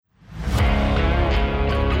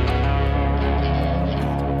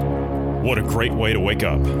What a great way to wake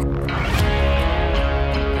up.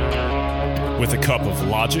 With a cup of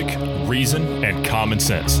logic, reason, and common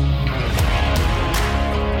sense.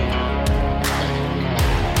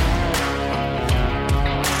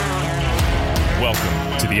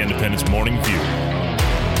 Welcome to the Independence Morning View.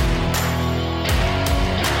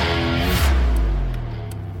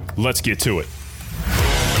 Let's get to it.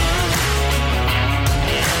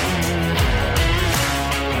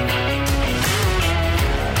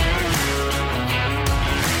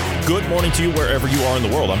 Good morning to you wherever you are in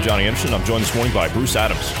the world. I'm Johnny Anderson. I'm joined this morning by Bruce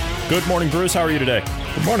Adams. Good morning, Bruce. How are you today?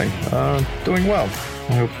 Good morning. Doing well.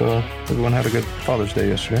 I hope everyone had a good Father's Day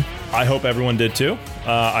yesterday. I hope everyone did too.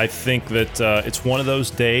 I think that it's one of those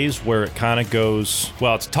days where it kind of goes,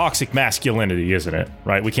 well, it's toxic masculinity, isn't it?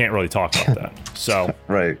 Right? We can't really talk about that. So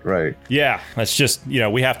Right. Yeah, that's just,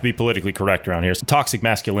 we have to be politically correct around here. It's toxic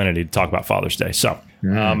masculinity to talk about Father's Day. So,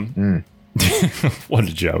 what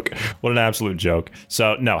a joke. What an absolute joke.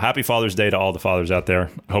 So, no, happy Father's Day to all the fathers out there.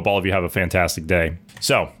 I hope all of you have a fantastic day.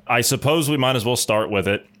 So, I suppose we might as well start with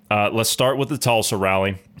it. Let's start with the Tulsa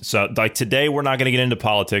rally. So, like today, we're not going to get into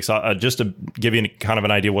politics. Just to give you kind of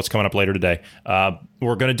an idea of what's coming up later today,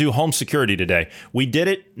 we're going to do home security today. We did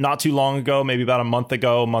it not too long ago, maybe about a month and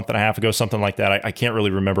a half ago, something like that. I can't really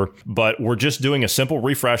remember. But we're just doing a simple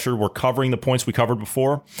refresher. We're covering the points we covered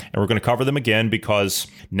before, and we're going to cover them again because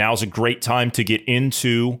now's a great time to get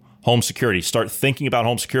into home security. Start thinking about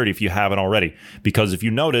home security if you haven't already. Because if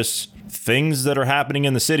you notice, things that are happening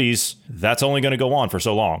in the cities, that's only going to go on for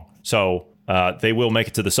so long. So they will make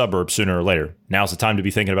it to the suburbs sooner or later. Now's the time to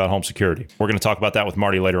be thinking about home security. We're going to talk about that with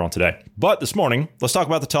Marty later on today. But this morning, let's talk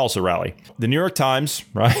about the Tulsa rally. The New York Times,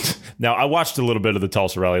 right? Now, I watched a little bit of the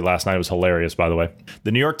Tulsa rally last night. It was hilarious, by the way.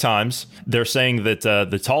 The New York Times, they're saying that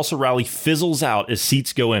the Tulsa rally fizzles out as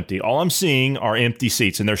seats go empty. All I'm seeing are empty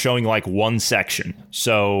seats, and they're showing like one section.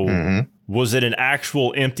 So... Was it an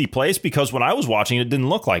actual empty place? Because when I was watching it didn't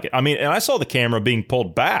look like it. I mean, and I saw the camera being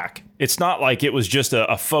pulled back. It's not like it was just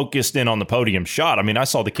a focused in on the podium shot. I mean, I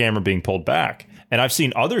saw the camera being pulled back. And I've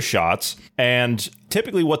seen other shots. And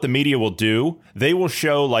typically what the media will do, they will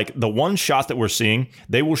show like the one shot that we're seeing,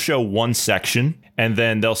 they will show one section. And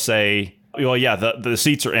then they'll say, well, yeah, the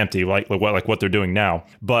seats are empty, like what they're doing now.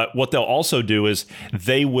 But what they'll also do is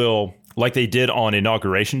they will... like they did on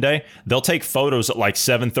Inauguration Day, they'll take photos at like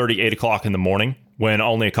 7:30, 8 o'clock in the morning when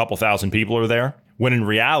only a couple thousand people are there. When in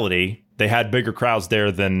reality, they had bigger crowds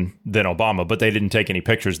there than Obama, but they didn't take any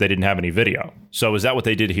pictures. They didn't have any video. So is that what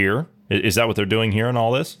they did here? Is that what they're doing here in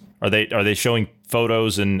all this? Are they showing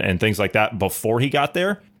photos and things like that before he got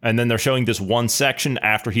there? And then they're showing this one section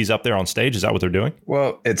after he's up there on stage. Is that what they're doing?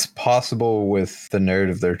 Well, it's possible with the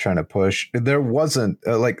narrative they're trying to push. There wasn't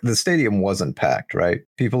the stadium wasn't packed, right?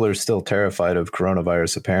 People are still terrified of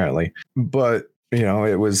coronavirus, apparently. But,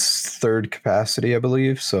 it was third capacity, I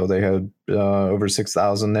believe. So they had over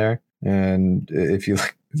 6,000 there. And if you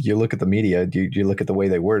look at the media, you look at the way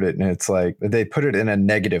they word it, and it's like they put it in a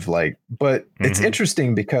negative light. But it's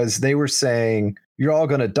interesting because they were saying you're all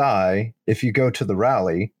going to die if you go to the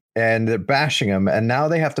rally, and they're bashing him. And now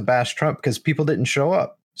they have to bash Trump because people didn't show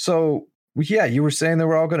up. So, yeah, you were saying they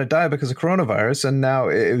were all going to die because of coronavirus. And now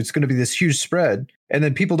it's going to be this huge spread. And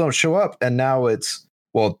then people don't show up. And now it's,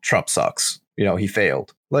 well, Trump sucks. He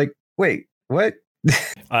failed. Like, wait, what?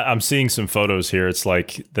 I'm seeing some photos here. It's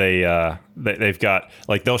like they've got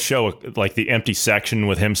like they'll show like the empty section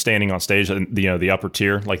with him standing on stage, the upper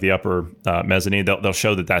tier, like the upper mezzanine. They'll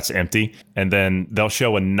show that's empty, and then they'll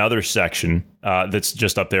show another section that's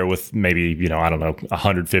just up there with maybe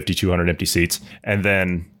 150, 200 empty seats, and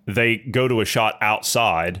then they go to a shot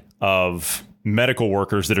outside of medical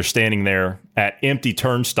workers that are standing there at empty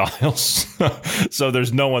turnstiles. So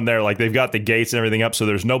there's no one there. Like they've got the gates and everything up, so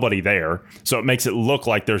there's nobody there. So it makes it look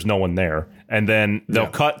like there's no one there. And then they'll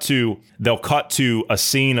cut to a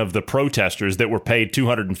scene of the protesters that were paid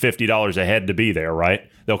 $250 a head to be there, right?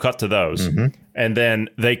 They'll cut to those. And then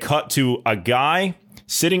they cut to a guy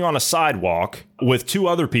sitting on a sidewalk with two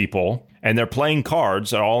other people, and they're playing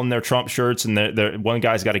cards. They're all in their Trump shirts, and one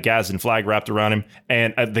guy's got a Gadsden flag wrapped around him.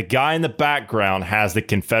 And the guy in the background has the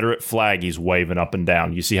Confederate flag he's waving up and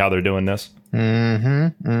down. You see how they're doing this? We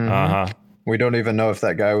don't even know if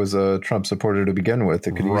that guy was a Trump supporter to begin with.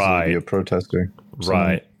 It could easily be a protester.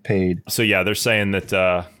 Right. paid. So, yeah, they're saying that,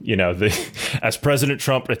 as President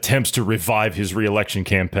Trump attempts to revive his reelection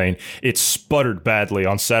campaign, it sputtered badly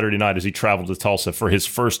on Saturday night as he traveled to Tulsa for his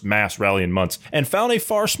first mass rally in months and found a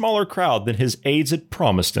far smaller crowd than his aides had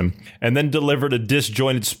promised him, and then delivered a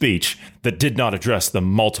disjointed speech that did not address the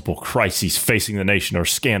multiple crises facing the nation or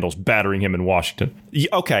scandals battering him in Washington.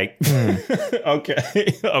 Okay.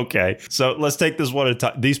 Okay. So let's take this one at a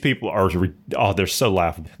time. These people are, they're so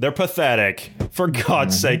laughable. They're pathetic. For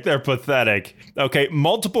God's sake, they're pathetic. Okay,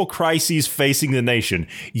 multiple crises facing the nation.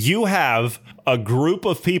 You have a group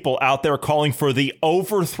of people out there calling for the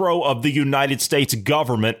overthrow of the United States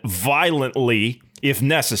government violently, if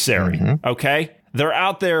necessary. Okay? They're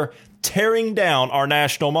out there tearing down our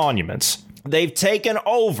national monuments. They've taken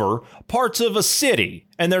over parts of a city,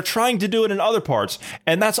 and they're trying to do it in other parts,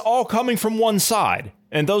 and that's all coming from one side.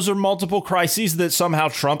 And those are multiple crises that somehow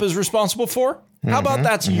Trump is responsible for? How about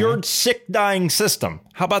that's your sick, dying system?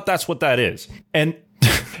 How about that's what that is? And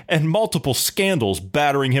multiple scandals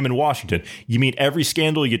battering him in Washington. You mean every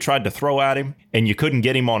scandal you tried to throw at him and you couldn't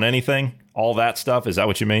get him on anything? All that stuff? Is that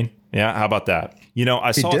what you mean? Yeah, how about that?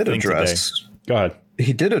 I saw a thing today. Go ahead.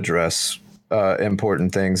 He did address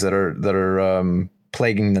important things that are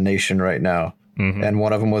plaguing the nation right now. And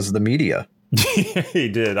one of them was the media. He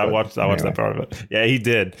did. I watched that part of it. Yeah, he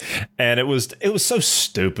did. And it was so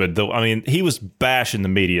stupid though. I mean, he was bashing the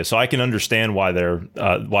media, so I can understand why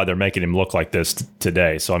they're making him look like this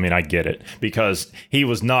today. So I mean, I get it, because he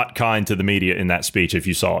was not kind to the media in that speech. If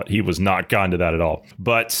you saw it, he was not kind to that at all.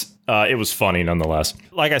 But it was funny nonetheless.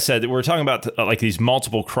 Like I said, we're talking about like these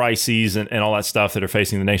multiple crises and all that stuff that are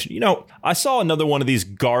facing the nation. I saw another one of these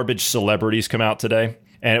garbage celebrities come out today.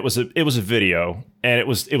 And it was a video, and it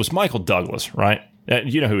was Michael Douglas, right?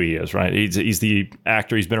 You know who he is, right? He's the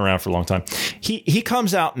actor. He's been around for a long time. He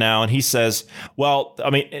comes out now and he says, well,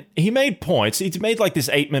 I mean, he made points. He made like this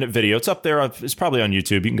 8-minute video. It's up there. It's probably on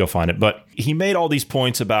YouTube. You can go find it. But he made all these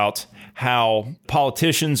points about how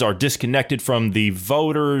politicians are disconnected from the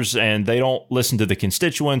voters and they don't listen to the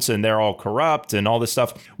constituents and they're all corrupt and all this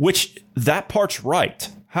stuff, which that part's right.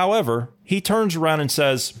 However, he turns around and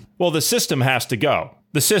says, well, the system has to go.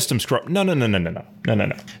 The system's corrupt. No.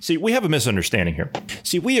 See, we have a misunderstanding here.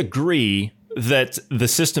 See, we agree that the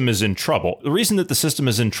system is in trouble. The reason that the system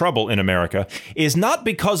is in trouble in America is not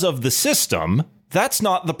because of the system. That's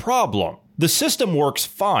not the problem. The system works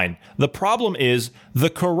fine. The problem is the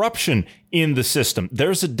corruption in the system.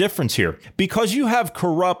 There's a difference here. Because you have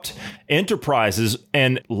corrupt enterprises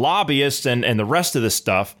and lobbyists and the rest of this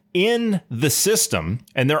stuff in the system,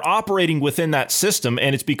 and they're operating within that system,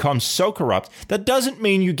 and it's become so corrupt, that doesn't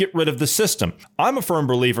mean you get rid of the system. I'm a firm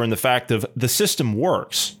believer in the fact of the system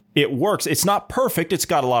works. It works. It's not perfect. It's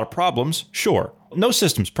got a lot of problems. Sure. No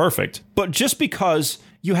system's perfect. But just because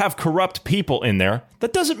you have corrupt people in there,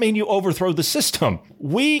 that doesn't mean you overthrow the system.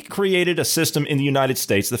 We created a system in the United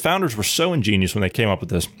States. The founders were so ingenious when they came up with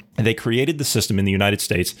this. And they created the system in the United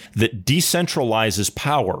States that decentralizes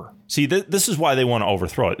power. See, this is why they want to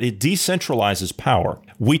overthrow it. It decentralizes power.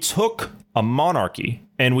 We took a monarchy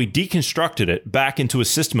and we deconstructed it back into a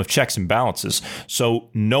system of checks and balances so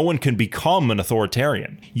no one can become an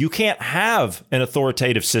authoritarian. You can't have an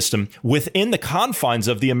authoritative system within the confines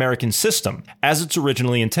of the American system as it's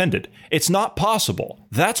originally intended. It's not possible.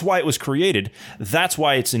 That's why it was created. That's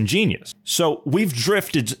why it's ingenious. So we've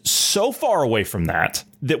drifted so far away from that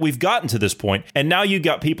we've gotten to this point, and now you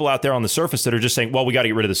got people out there on the surface that are just saying, well, we got to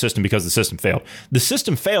get rid of the system because the system failed. The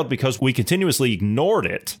system failed because we continuously ignored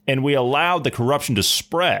it and we allowed the corruption to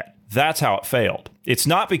spread. That's how it failed. It's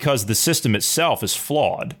not because the system itself is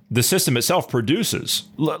flawed. The system itself produces.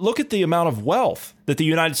 Look at the amount of wealth that the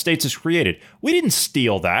United States has created. We didn't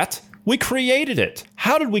steal that. We created it.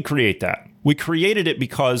 How did we create that? We created it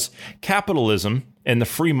because capitalism and the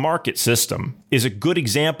free market system is a good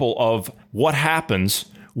example of what happens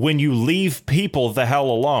when you leave people the hell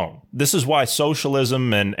alone. This is why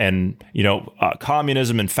socialism and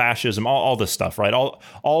communism and fascism, all this stuff, right?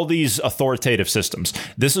 All these authoritative systems.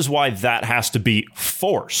 This is why that has to be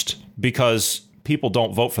forced, because people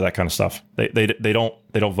don't vote for that kind of stuff. They don't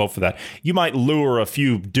vote for that. You might lure a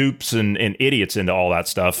few dupes and idiots into all that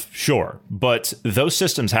stuff, sure. But those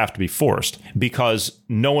systems have to be forced because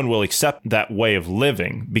no one will accept that way of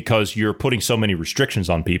living because you're putting so many restrictions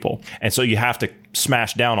on people. And so you have to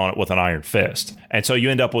smash down on it with an iron fist. And so you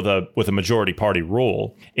end up with a majority party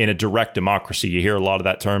rule in a direct democracy. You hear a lot of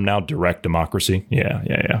that term now, direct democracy.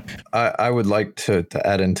 Yeah. I would like to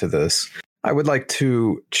add into this. I would like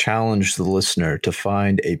to challenge the listener to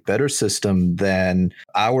find a better system than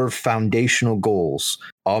our foundational goals.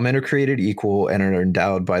 All men are created equal and are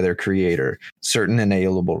endowed by their creator certain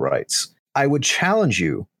inalienable rights. I would challenge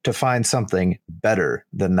you to find something better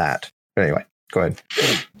than that. But anyway, go ahead.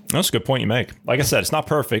 That's a good point you make. Like I said, it's not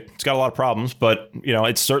perfect. It's got a lot of problems, but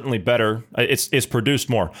it's certainly better. It's produced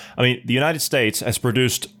more. I mean, the United States has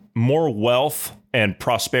produced more wealth and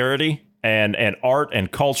prosperity and art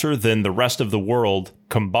and culture than the rest of the world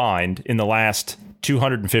combined in the last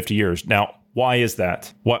 250 years. Now, why is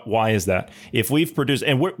that? Why is that? If we've produced,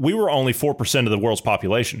 and we were only 4% of the world's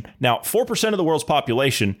population. Now, 4% of the world's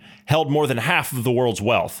population held more than half of the world's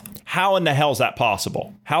wealth. How in the hell is that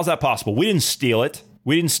possible? How's that possible? We didn't steal it.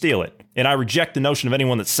 We didn't steal it. And I reject the notion of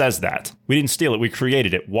anyone that says that. We didn't steal it. We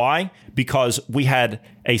created it. Why? Because we had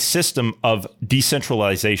a system of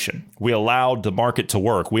decentralization. We allowed the market to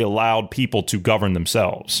work. We allowed people to govern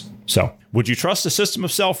themselves. So, would you trust a system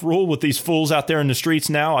of self-rule with these fools out there in the streets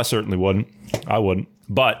now? I certainly wouldn't. I wouldn't.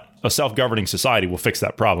 But a self-governing society will fix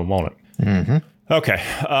that problem, won't it? Mm-hmm. Okay.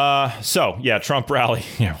 So, yeah, Trump rally.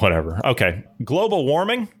 Yeah, whatever. Okay. Global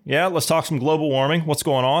warming. Yeah, let's talk some global warming. What's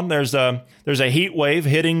going on? There's a heat wave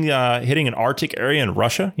hitting an Arctic area in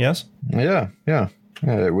Russia. Yes? Yeah.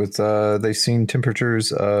 With they've seen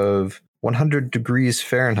temperatures of 100 degrees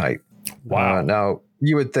Fahrenheit. Wow. Now,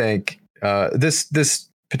 you would think this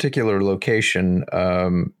particular location,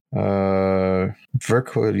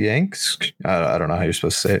 Verkhoyansk, I don't know how you're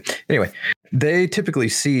supposed to say it. Anyway, they typically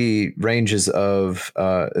see ranges of,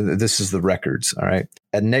 this is the records, all right,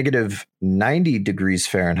 at negative 90 degrees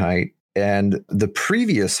Fahrenheit. And the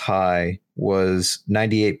previous high was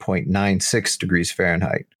 98.96 degrees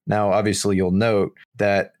Fahrenheit. Now, obviously, you'll note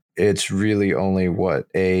that it's really only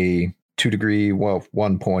a 2 degree,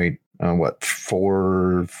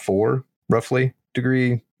 1.44 roughly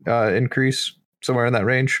degree increase, somewhere in that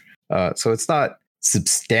range. So it's not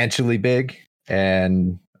substantially big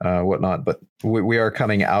and whatnot, but we are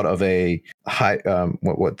coming out of a high,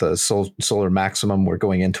 what the solar maximum. We're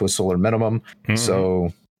going into a solar minimum. Mm-hmm.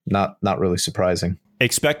 So not really surprising.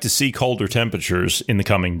 Expect to see colder temperatures in the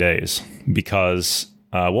coming days because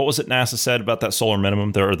what was it NASA said about that solar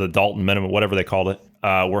minimum or the Dalton minimum, whatever they called it?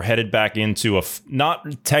 We're headed back into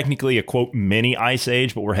not technically a quote mini ice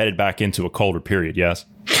age, but we're headed back into a colder period. Yes.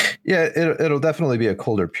 Yeah, it'll definitely be a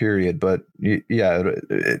colder period, but yeah,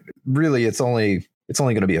 really, it's only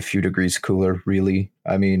going to be a few degrees cooler. Really,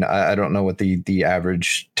 I mean, I don't know what the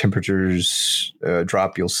average temperatures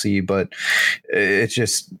drop you'll see, but it's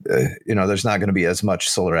just there's not going to be as much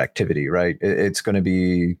solar activity, right? It's going to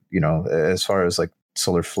be as far as like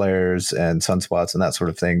solar flares and sunspots and that sort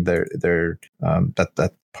of thing. They're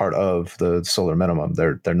that part of the solar minimum.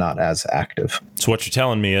 They're not as active. So what you're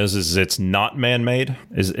telling me is it's not man-made?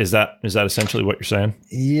 Is that essentially what you're saying?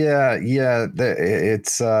 Yeah.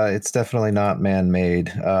 It's definitely not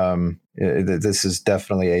man-made. This is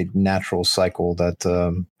definitely a natural cycle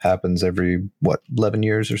that happens every 11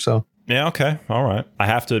 years or so. Yeah. Okay. All right. I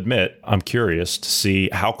have to admit, I'm curious to see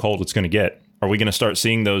how cold it's going to get. Are we going to start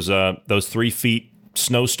seeing those 3 feet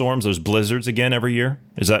snowstorms, those blizzards again every year?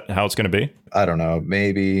 Is that how it's going to be? I don't know.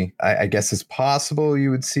 Maybe. I guess it's possible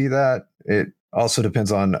you would see that. It also depends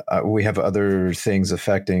on, we have other things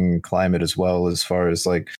affecting climate as well, as far as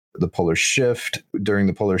like the polar shift. During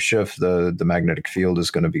the polar shift, the magnetic field is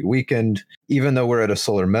going to be weakened. Even though we're at a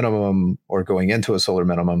solar minimum or going into a solar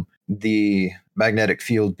minimum, the magnetic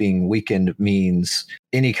field being weakened means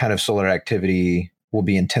any kind of solar activity will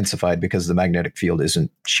be intensified because the magnetic field isn't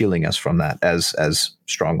shielding us from that as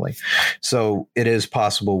strongly. So it is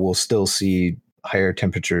possible we'll still see higher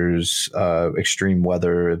temperatures, extreme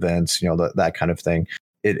weather events, that kind of thing.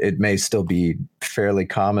 It may still be fairly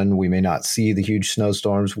common. We may not see the huge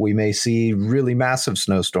snowstorms. We may see really massive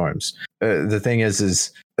snowstorms. The thing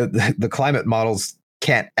is the climate models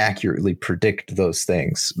can't accurately predict those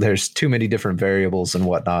things. There's too many different variables and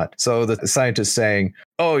whatnot. So the scientists saying,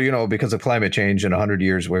 because of climate change in 100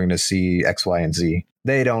 years, we're going to see X, Y, and Z.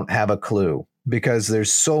 They don't have a clue because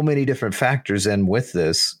there's so many different factors in with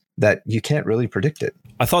this that you can't really predict it.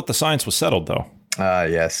 I thought the science was settled, though.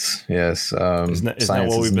 Yes. Isn't that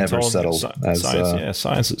what we've been told?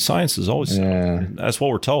 Science is always settled. That's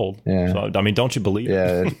what we're told. Yeah. So, I mean, don't you believe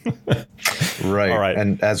it? Right. All right.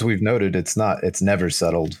 And as we've noted, it's never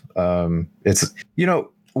settled. It's,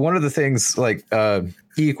 one of the things like E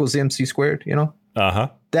equals MC squared,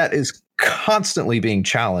 that is constantly being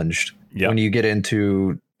challenged when you get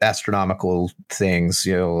into astronomical things,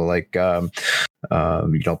 like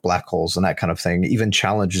black holes and that kind of thing, even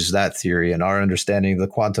challenges that theory and our understanding of the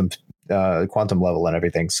quantum level and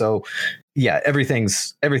everything. So yeah, everything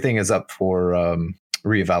is up for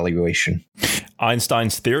reevaluation.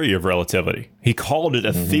 Einstein's theory of relativity, he called it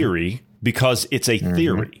a theory because it's a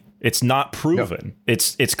theory. It's not proven. Yep.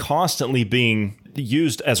 It's constantly being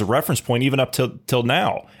used as a reference point even up till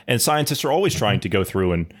now. And scientists are always trying to go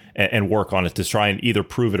through and work on it to try and either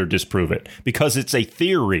prove it or disprove it because it's a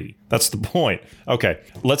theory. That's the point. Okay,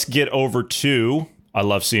 let's get over to... I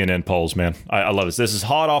love CNN polls, man. I love this. This is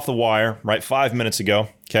hot off the wire, right? 5 minutes ago.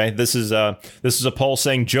 Okay, this is a poll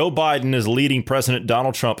saying Joe Biden is leading President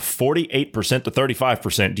Donald Trump 48% to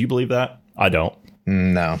 35%. Do you believe that? I don't.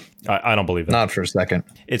 No, I don't believe that. Not for a second.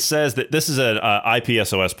 It says that this is an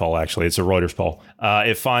IPSOS poll, actually. It's a Reuters poll.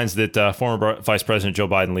 It finds that former Vice President Joe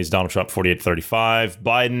Biden leads Donald Trump 48-35.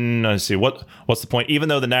 Biden, let's see, what's the point? Even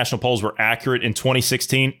though the national polls were accurate in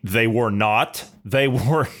 2016, they were not. They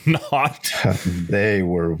were not. They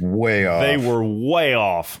were way off. They were way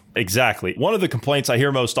off. Exactly. One of the complaints I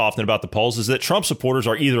hear most often about the polls is that Trump supporters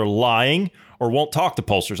are either lying or won't talk to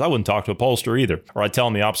pollsters. I wouldn't talk to a pollster either. Or I'd tell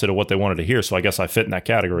them the opposite of what they wanted to hear. So I guess I fit in that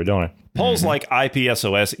category, don't I? Polls like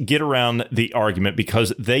IPSOS get around the argument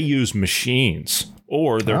because they use machines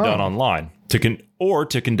or they're done online to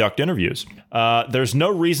conduct interviews. There's no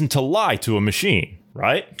reason to lie to a machine.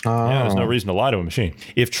 Right? Yeah, there's no reason to lie to a machine.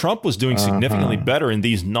 If Trump was doing significantly better in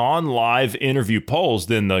these non-live interview polls,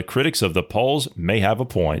 then the critics of the polls may have a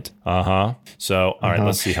point. So, all right,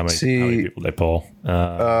 let's see how many people they poll.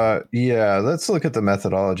 Yeah, let's look at the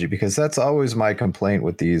methodology because that's always my complaint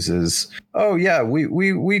with these is, oh yeah,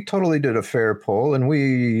 we totally did a fair poll and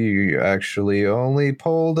we actually only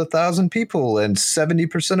polled 1,000 people and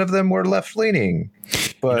 70% of them were left-leaning.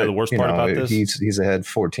 But the worst part about this? He's ahead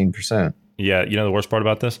 14%. Yeah, you know the worst part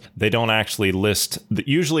about this? They don't actually list...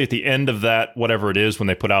 Usually at the end of that, whatever it is, when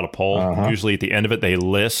they put out a poll, usually at the end of it, they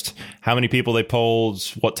list how many people they polled,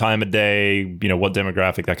 what time of day, what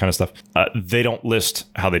demographic, that kind of stuff. They don't list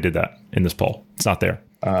how they did that in this poll. It's not there.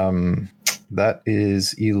 That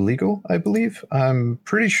is illegal, I believe. I'm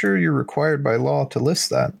pretty sure you're required by law to list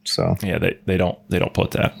that. So yeah, they don't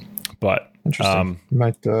put that. But interesting.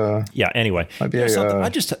 Anyway. Might be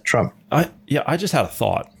Trump. I just had a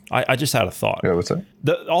thought. I just had a thought. Yeah, what's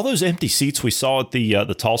that? All those empty seats we saw at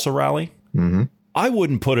the Tulsa rally, I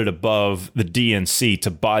wouldn't put it above the DNC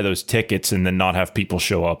to buy those tickets and then not have people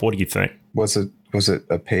show up. What do you think? Was it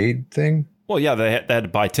a paid thing? Well, yeah, they had to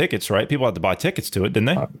buy tickets, right? People had to buy tickets to it, didn't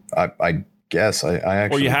they? I guess I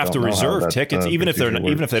actually. Or you have to reserve tickets, even if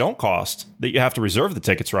they don't cost. That you have to reserve the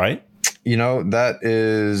tickets, right? That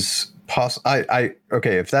is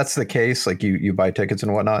okay, if that's the case, like you buy tickets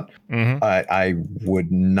and whatnot, I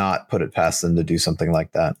would not put it past them to do something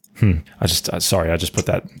like that. I just put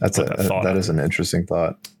that. That is an interesting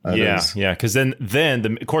thought. Yeah, because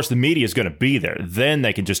then of course the media is going to be there. Then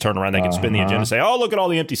they can just turn around, they can spin the agenda and say, "Oh, look at all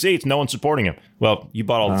the empty seats, no one's supporting him." Well, you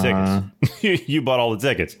bought all the tickets. You bought all the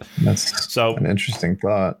tickets. That's an interesting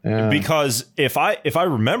thought. Yeah. Because if I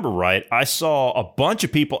remember right, I saw a bunch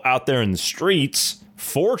of people out there in the streets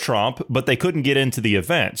for Trump, but they couldn't get into the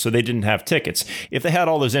event, so they didn't have tickets. If they had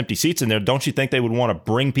all those empty seats in there, don't you think they would want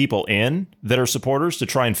to bring people in that are supporters to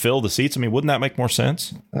try and fill the seats? I mean, wouldn't that make more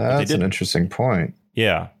sense? That's an interesting point.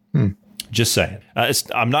 Yeah. Just saying.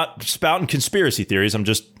 I'm not spouting conspiracy theories. I'm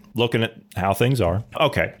just looking at how things are.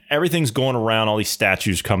 Okay. Everything's going around, all these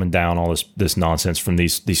statues coming down, all this nonsense from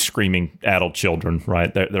these screaming adult children,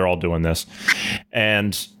 right? They're all doing this.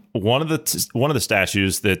 And one of the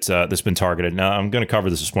statues that's been targeted. Now I'm going to cover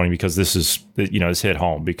this morning because this is it's hit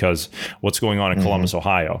home because what's going on in Columbus,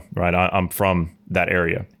 Ohio, right? I'm from that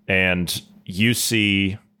area, and you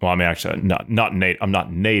see. Well, I mean, actually, I'm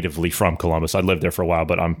not natively from Columbus. I lived there for a while,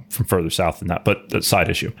 but I'm from further south than that. But the side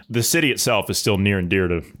issue, the city itself is still near and dear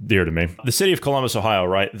to me. The city of Columbus, Ohio,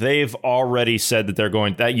 right? They've already said that they're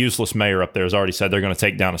going. That useless mayor up there has already said they're going to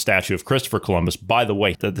take down a statue of Christopher Columbus. By the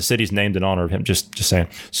way, the city's named in honor of him. Just saying.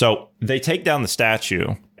 So they take down the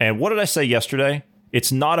statue, and what did I say yesterday? It's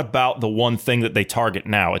not about the one thing that they target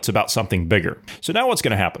now. It's about something bigger. So now what's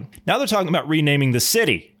going to happen? Now they're talking about renaming the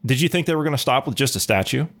city. Did you think they were going to stop with just a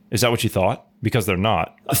statue? Is that what you thought? Because they're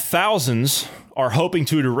not. Thousands are hoping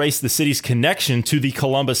to erase the city's connection to the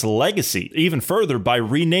Columbus legacy even further by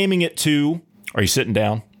renaming it to... Are you sitting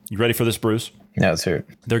down? You ready for this, Bruce? Yeah, let's hear it.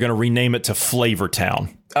 They're going to rename it to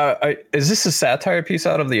Flavortown. Is this a satire piece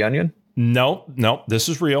out of The Onion? No, this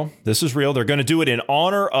is real. They're going to do it in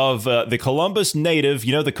honor of the Columbus native,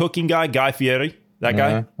 the cooking guy, Guy Fieri, that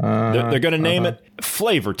guy. They're going to name it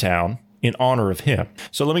Flavortown in honor of him.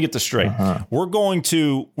 So let me get this straight. We're going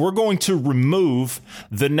to remove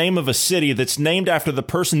the name of a city that's named after the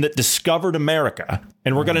person that discovered America.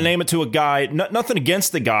 And we're going to name it to a guy. Nothing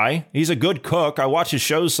against the guy. He's a good cook. I watch his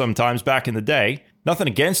shows sometimes back in the day. Nothing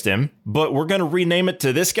against him. But we're going to rename it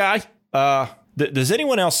to this guy. Does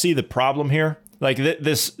anyone else see the problem here? Like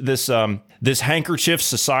this handkerchief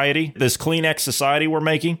society, this Kleenex society we're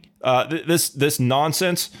making? This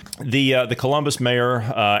nonsense. The Columbus mayor,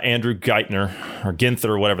 Andrew Geithner, or Ginther,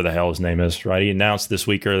 or whatever the hell his name is, right? He announced this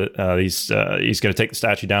week that he's going to take the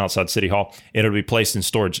statue down outside City Hall, and it'll be placed in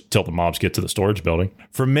storage till the mobs get to the storage building.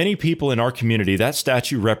 For many people in our community, that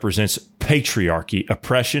statue represents patriarchy,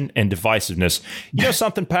 oppression, and divisiveness. You know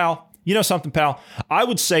something, pal? I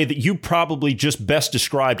would say that you probably just best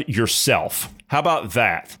described yourself. How about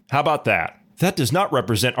that? That does not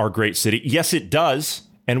represent our great city. Yes, it does.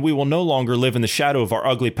 And we will no longer live in the shadow of our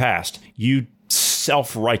ugly past. You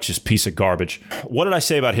self-righteous piece of garbage. What did I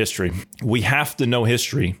say about history? We have to know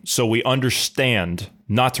history so we understand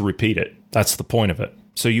not to repeat it. That's the point of it.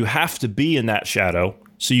 So you have to be in that shadow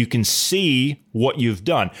so you can see what you've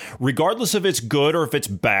done, regardless if it's good or if it's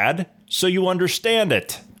bad, so you understand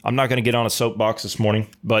it. I'm not going to get on a soapbox this morning,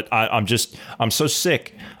 but I'm so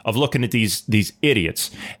sick of looking at these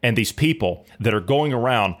idiots and these people that are going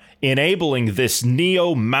around enabling this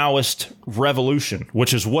neo-Maoist revolution,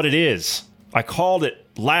 which is what it is. I called it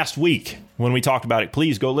last week when we talked about it.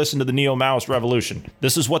 Please go listen to the neo-Maoist revolution.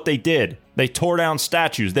 This is what they did. They tore down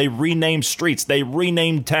statues. They renamed streets. They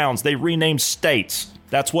renamed towns. They renamed states.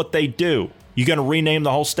 That's what they do. You going to rename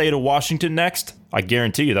the whole state of Washington next? I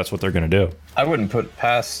guarantee you that's what they're going to do. I wouldn't put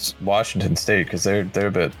past Washington State because they're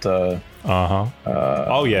a bit. Oh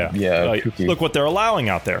yeah. Kooky. Look what they're allowing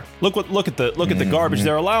out there. Look at the garbage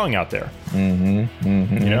they're allowing out there. You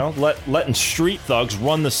know, letting street thugs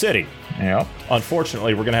run the city. Yeah.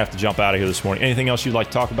 Unfortunately, we're going to have to jump out of here this morning. Anything else you'd like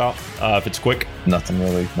to talk about? If it's quick. Nothing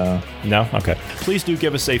really. No. No? Okay. Please do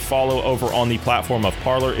give us a follow over on the platform of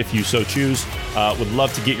Parler if you so choose. Would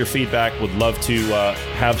love to get your feedback. Would love to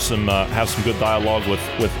have some good dialogue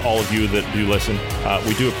with all of you that do listen.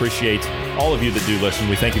 We do appreciate all of you that do listen.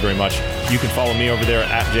 We thank you very much. You can follow me over there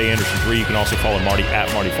at JAnderson3. You can also follow Marty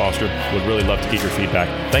at Marty Foster. Would really love to get your feedback.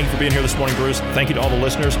 Thank you for being here this morning, Bruce. Thank you to all the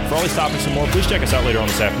listeners. For all these topics and more, please check us out later on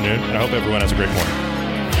this afternoon. And I hope everyone has a great morning.